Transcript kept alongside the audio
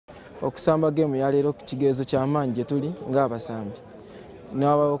okusamba game ya leero ku kigezo ky'amaanyi gye tuli ng'abasambi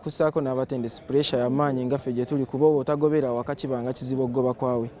n'abakusaako n'abatendesi pressure y'amaanyi nga ffe gye tuli kuba otagobera waka kibanga kizibu okugoba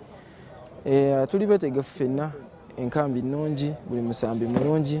kwawe. Tuli beetegefu ffenna, enkambi nnungi, buli musambi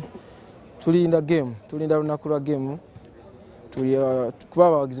mulungi, tulinda game, tulinda lunaku lwa game, kuba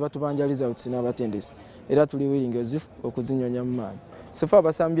abawagizi batubanjaliza results n'abatendesi era tuli willing okuzinyonya mu maanyi. So far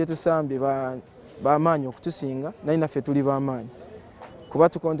abasambi tusambye b'amaanyi okutusinga naye naffe tuli b'amaanyi kuba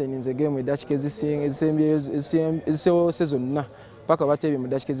tukonteninze game eddakiika ezisewose zonna paka batebye mu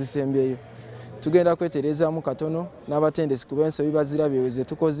ddakiika ezisembyeyo. Tugenda kweterezaamu katono n'abatendesi kuba ensobi bazirabye ze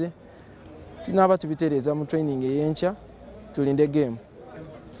tukoze, tunaaba tubitereeza mu training ey'enkya tulinde game.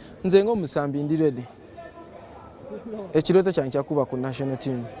 Nze ng'omusambi ndi ready. Ekirooto kyange kyakuba ku national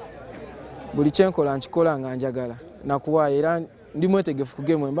team. Buli kyenkola nkikola nga njagala nakuwaayo era ndi mwetegefu ku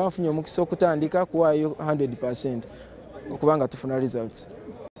game mba nfunye omukisa okutandika kuwaayo 100% okubanga tufuna results.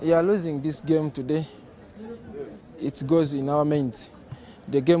 Losing this game today, it goes in our minds.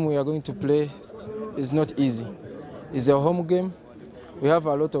 The game we are going to play is not easy. It's a home game. We have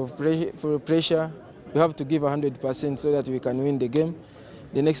a lot of pressure. We have to give 100% so that we can win the game.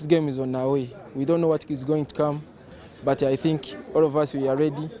 The next game is on our way. We don't know what is going to come, but I think all of us, we are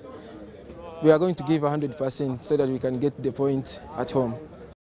ready. We are going to give 100% so that we can get the point at home.